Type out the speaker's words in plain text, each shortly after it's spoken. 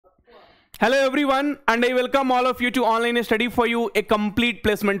Hello everyone, and I welcome all of you to Online Study for You, a complete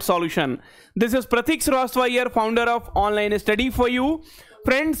placement solution. This is Pratik Shrivastava here, founder of Online Study for You.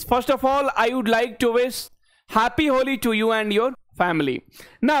 Friends, first of all, I would like to wish Happy Holi to you and your family.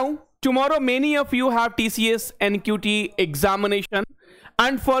 Now, tomorrow many of you have TCS NQT examination,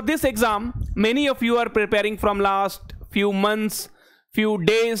 and for this exam, many of you are preparing from last few months, few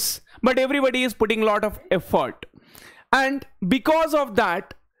days, but everybody is putting a lot of effort. And because of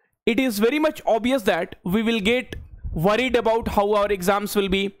that, it is very much obvious that we will get worried about how our exams will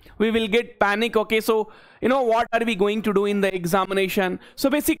be. We will get panic. Okay, so what are we going to do in the examination? So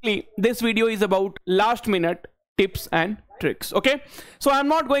basically this video is about last minute tips and tricks. Okay, so I'm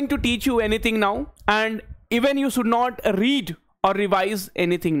not going to teach you anything now, and even you should not read or revise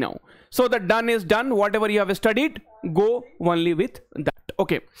anything now. So the done is done. Whatever you have studied, go only with that.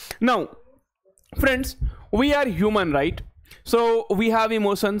 Okay, now friends, we are human, right? So we have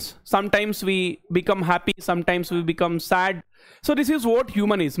emotions. Sometimes we become happy, sometimes we become sad. So this is what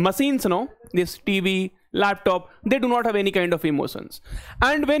human is. Machines, this TV, laptop, they do not have any kind of emotions.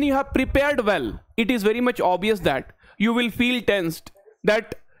 And when you have prepared well, it is very much obvious that you will feel tensed,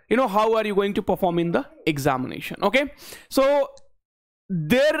 that how are you going to perform in the examination. Okay, so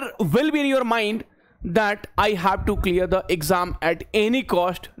there will be in your mind that I have to clear the exam at any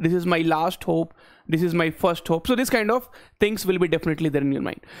cost. This is my last hope. This is my first hope. So this kind of things will be definitely there in your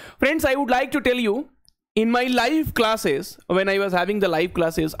mind. Friends, I would like to tell you, in my live classes, when I was having the live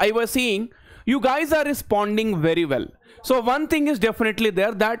classes, I was seeing you guys are responding very well. So one thing is definitely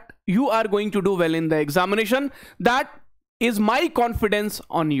there, that you are going to do well in the examination. That is my confidence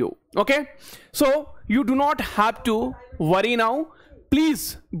on you. Okay, so you do not have to worry now.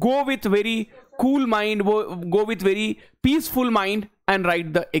 Please go with very cool mind, go with very peaceful mind and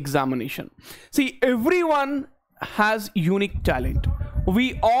write the examination. See, everyone has unique talent.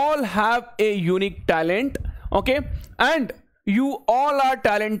 We all have a unique talent. Okay, and you all are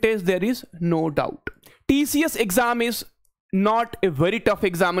talented, there is no doubt. TCS exam is not a very tough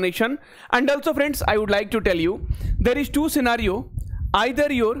examination. And also friends, I would like to tell you, there is two scenarios.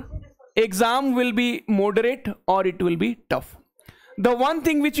 Either your exam will be moderate or it will be tough. The one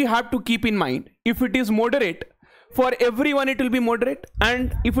thing which you have to keep in mind, if it is moderate, for everyone it will be moderate,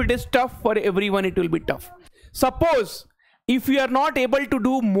 and if it is tough, for everyone it will be tough. Suppose if you are not able to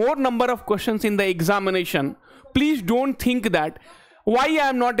do more number of questions in the examination, please don't think that why I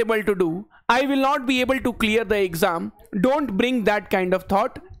am not able to do, I will not be able to clear the exam. Don't bring that kind of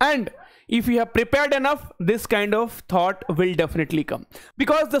thought. And if you have prepared enough, this kind of thought will definitely come,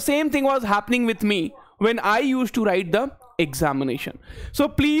 because the same thing was happening with me when I used to write the examination. So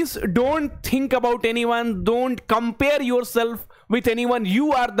please don't think about anyone, don't compare yourself with anyone.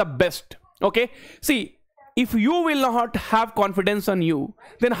 You are the best. Okay, see, if you will not have confidence on you,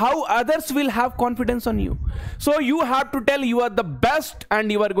 then how others will have confidence on you? So you have to tell you are the best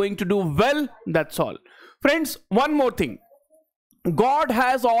and you are going to do well. That's all. Friends, one more thing, God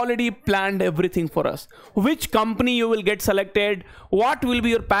has already planned everything for us. Which company you will get selected, what will be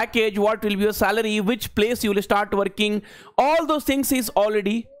your package, what will be your salary, which place you will start working, all those things is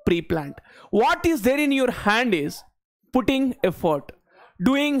already pre-planned. What is there in your hand is putting effort,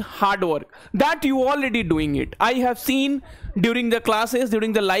 doing hard work. That you already doing it. I have seen during the classes,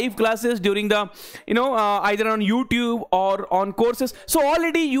 during the live classes, during the either on YouTube or on courses. So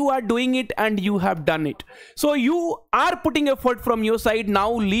already you are doing it and you have done it. So you are putting effort from your side.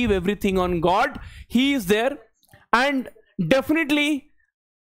 Now leave everything on God. He is there, and definitely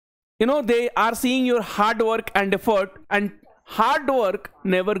they are seeing your hard work and effort, and hard work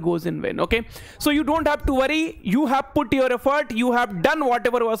never goes in vain. Okay, so you don't have to worry. You have put your effort, you have done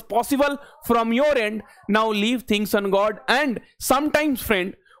whatever was possible from your end. Now leave things on God. And sometimes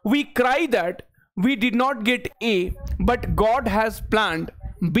friend, we cry that we did not get A, but God has planned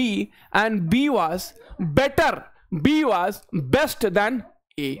B, and B was better, B was best than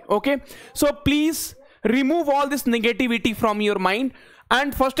A. Okay, so please remove all this negativity from your mind.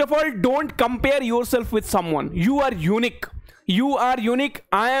 And first of all, don't compare yourself with someone. You are unique. You are unique.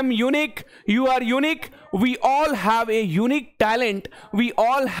 I am unique. You are unique. We all have a unique talent. We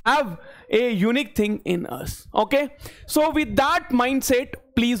all have a unique thing in us. Okay, so with that mindset,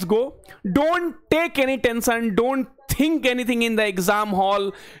 please go. Don't take any tension. Don't think anything in the exam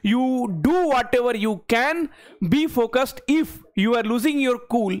hall. You do whatever you can. Be focused. If you are losing your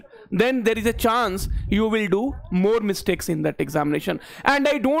cool, then there is a chance you will do more mistakes in that examination. And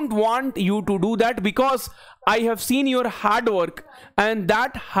I don't want you to do that, because I have seen your hard work, and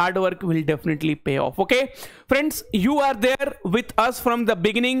that hard work will definitely pay off. Okay, friends, you are there with us from the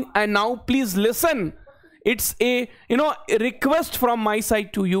beginning, and now please listen it's a a request from my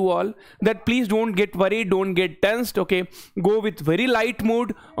side to you all that please don't get worried, don't get tensed, okay? Go with very light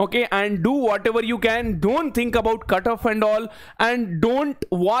mood, okay? And do whatever you can. Don't think about cutoff and all, and don't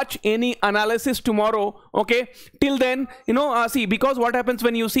watch any analysis tomorrow, okay? Till then, see, because what happens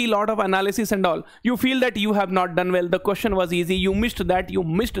when you see a lot of analysis and all, you feel that you have not done well, the question was easy, you missed that, you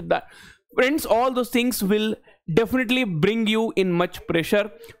missed that. Friends, all those things will definitely bring you in much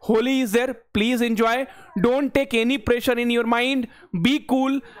pressure. Holi is there, please enjoy. Don't take any pressure in your mind. Be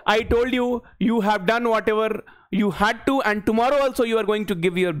cool. I told you, you have done whatever you had to, and tomorrow also you are going to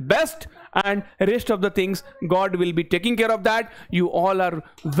give your best, and rest of the things God will be taking care of that. You all are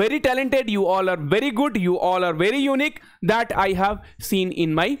very talented, you all are very good, you all are very unique, that I have seen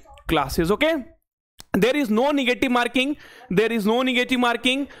in my classes, okay? There is no negative marking, there is no negative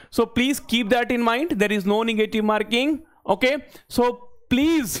marking, so please keep that in mind. There is no negative marking, okay? So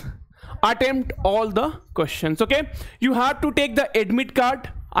please attempt all the questions, okay? You have to take the admit card.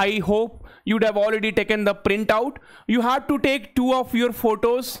 I hope you'd have already taken the printout. You have to take 2 of your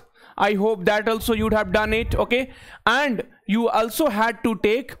photos. I hope that also you'd have done it, okay? And you also had to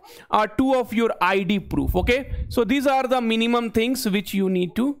take 2 of your ID proof, okay? So these are the minimum things which you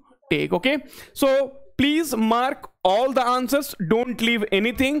need to take, okay? So please mark all the answers, don't leave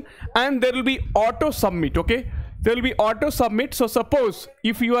anything, and there will be auto submit, okay? There will be auto submit. So suppose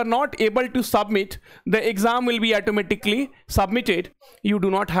if you are not able to submit, the exam will be automatically submitted. You do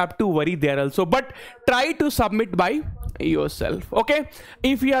not have to worry there also, but try to submit by yourself, okay?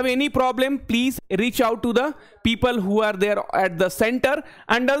 If you have any problem, please reach out to the people who are there at the center,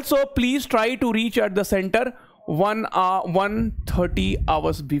 and also please try to reach at the center 130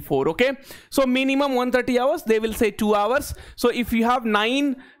 hours before, okay? So minimum 130 hours, they will say 2 hours. So if you have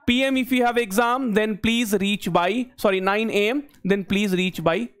 9 PM, if you have exam, then please reach by 9 AM, then please reach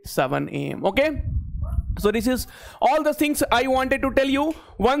by 7 AM, okay? So this is all the things I wanted to tell you.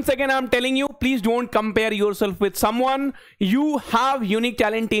 Once again, I'm telling you, please don't compare yourself with someone. You have unique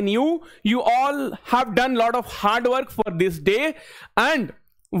talent in you. You all have done a lot of hard work for this day, and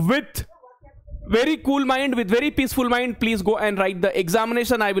with very cool mind, with very peaceful mind, please go and write the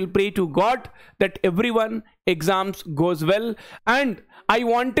examination. I will pray to God that everyone exams goes well, and I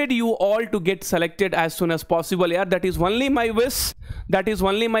wanted you all to get selected as soon as possible. Yeah, that is only my wish. That is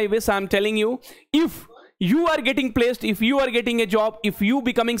only my wish. I'm telling you, if you are getting placed, if you are getting a job, if you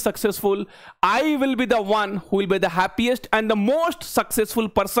becoming successful, I will be the one who will be the happiest and the most successful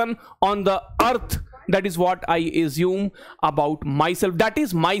person on the earth. That is what I assume about myself. That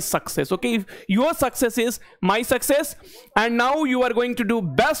is my success, okay? If your success is my success, and now you are going to do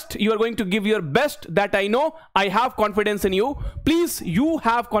best, you are going to give your best, that I know. I have confidence in you. Please, you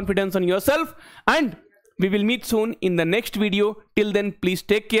have confidence in yourself, and we will meet soon in the next video. Till then, please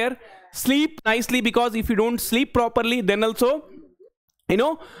take care. Sleep nicely, because if you don't sleep properly, then also,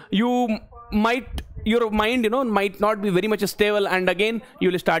 your mind might not be very much stable, and again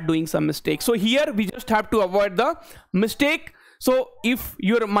you will start doing some mistakes. So here we just have to avoid the mistake. So if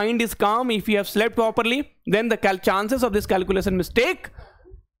your mind is calm, if you have slept properly, then the chances of this calculation mistake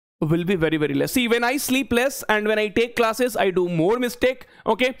will be very, very less. See, when I sleep less and when I take classes, I do more mistake,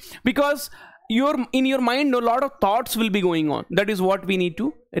 okay? Because in your mind, a lot of thoughts will be going on. That is what we need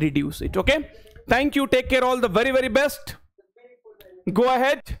to reduce it, okay? Thank you. Take care. All the very, very best. Go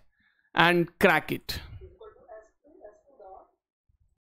ahead and crack it.